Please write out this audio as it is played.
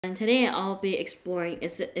And today I'll be exploring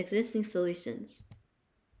existing solutions.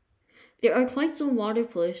 There are quite some water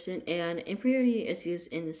pollution and impurity issues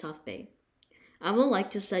in the South Bay. I would like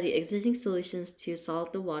to study existing solutions to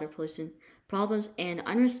solve the water pollution problems and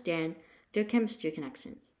understand their chemistry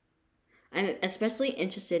connections. I'm especially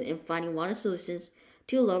interested in finding water solutions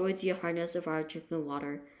to lower the hardness of our drinking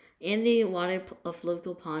water and the water of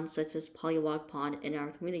local ponds such as Pollywog Pond in our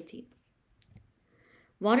community.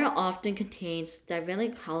 Water often contains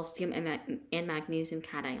divalent calcium and magnesium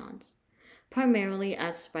cations, primarily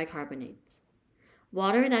as bicarbonates.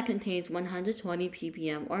 Water that contains 120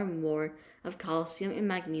 ppm or more of calcium and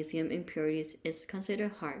magnesium impurities is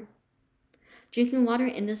considered hard. Drinking water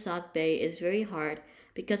in the South Bay is very hard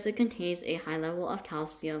because it contains a high level of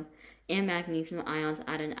calcium and magnesium ions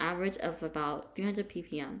at an average of about 300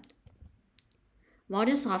 ppm.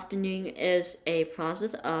 Water softening is a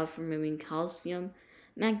process of removing calcium,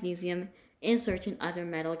 magnesium, and certain other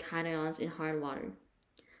metal cations in hard water.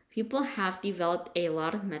 People have developed a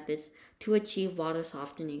lot of methods to achieve water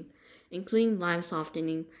softening, including lime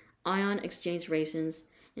softening, ion exchange reactions,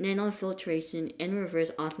 nanofiltration, and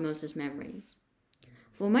reverse osmosis membranes.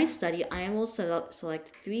 For my study, I will select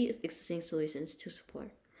three existing solutions to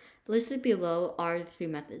support. Listed below are the three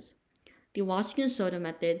methods: the Washington soda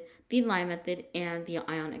method, the lime method, and the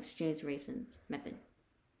ion exchange reactions method.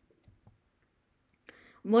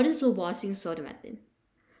 What is the washing soda method?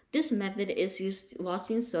 This method is used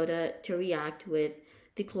washing soda to react with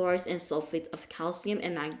the chlorides and sulfates of calcium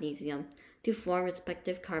and magnesium to form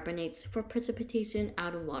respective carbonates for precipitation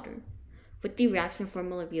out of water, with the reaction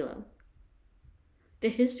formula below. The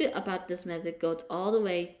history about this method goes all the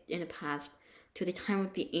way in the past to the time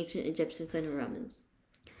of the ancient Egyptians and Romans.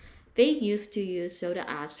 They used to use soda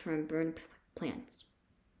ash from burned plants.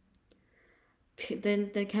 Then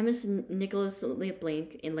the chemist Nicholas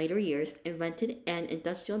Leblanc in later years invented an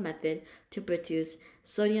industrial method to produce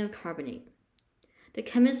sodium carbonate. The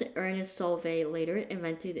chemist Ernest Solvay later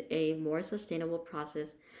invented a more sustainable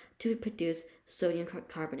process to produce sodium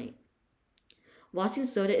carbonate. Washing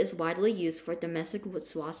soda is widely used for domestic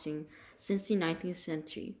washing since the 19th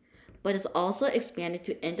century, but has also expanded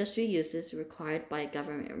to industry uses required by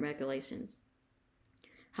government regulations.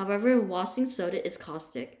 However, washing soda is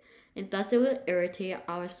caustic, and thus it will irritate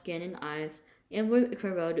our skin and eyes and will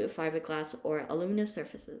corrode fiberglass or aluminum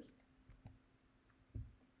surfaces.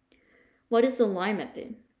 What is the lime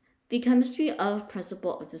method? The chemistry of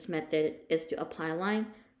principle of this method is to apply lime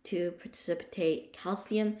to precipitate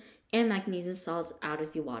calcium and magnesium salts out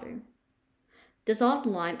of the water. Dissolved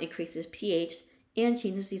lime increases pH and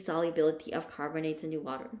changes the solubility of carbonates in the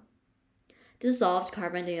water. Dissolved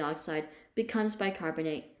carbon dioxide becomes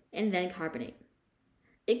bicarbonate and then carbonate.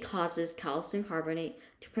 It causes calcium carbonate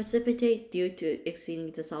to precipitate due to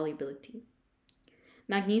exceeding the solubility.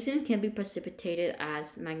 Magnesium can be precipitated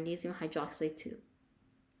as magnesium hydroxide too.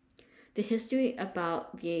 The history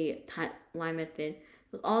about the lime method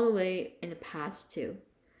was all the way in the past too.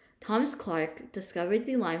 Thomas Clark discovered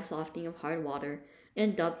the lime softening of hard water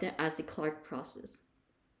and dubbed it as the Clark process.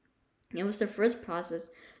 It was the first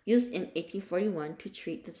process used in 1841 to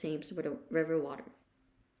treat the Thames River water.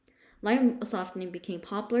 Lime softening became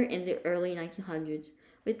popular in the early 1900s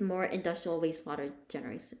with more industrial wastewater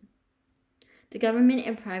generation. The government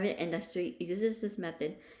and private industry uses this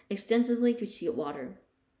method extensively to treat water.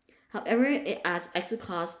 However, it adds extra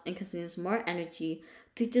cost and consumes more energy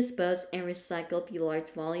to dispose and recycle the large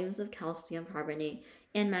volumes of calcium carbonate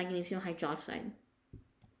and magnesium hydroxide.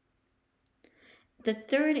 The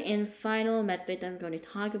third and final method I'm going to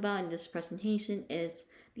talk about in this presentation is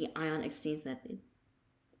the ion exchange method.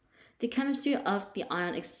 The chemistry of the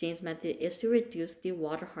ion exchange method is to reduce the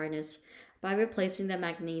water hardness by replacing the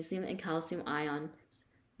magnesium and calcium ions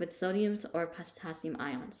with sodium or potassium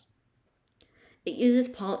ions. It uses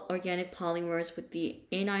organic polymers with the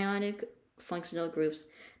anionic functional groups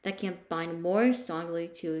that can bind more strongly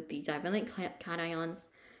to the divalent cations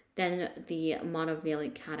than the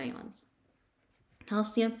monovalent cations.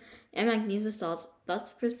 Calcium and magnesium salts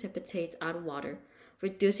thus precipitate out of water,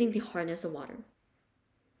 reducing the hardness of water.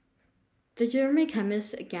 The German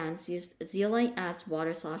chemist Gans used zeolite as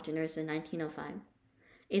water softeners in 1905.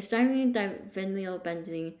 A styrene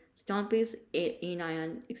divinylbenzene strong-base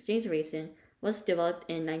anion exchange reaction was developed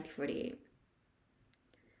in 1948.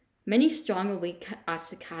 Many strong and weak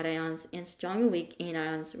acid cations and strong and weak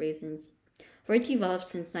anion reactions were developed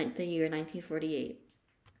since the year 1948.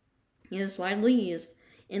 It is widely used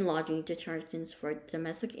in laundry detergents for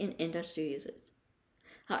domestic and industry uses.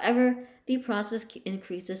 However, the process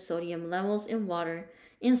increases sodium levels in water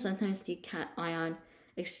and sometimes the cation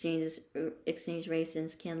exchange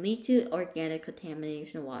reactions can lead to organic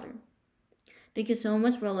contamination of water. Thank you so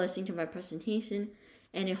much for listening to my presentation,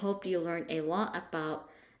 and I hope you learned a lot about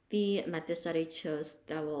the methods that I chose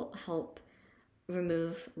that will help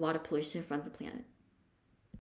remove water pollution from the planet.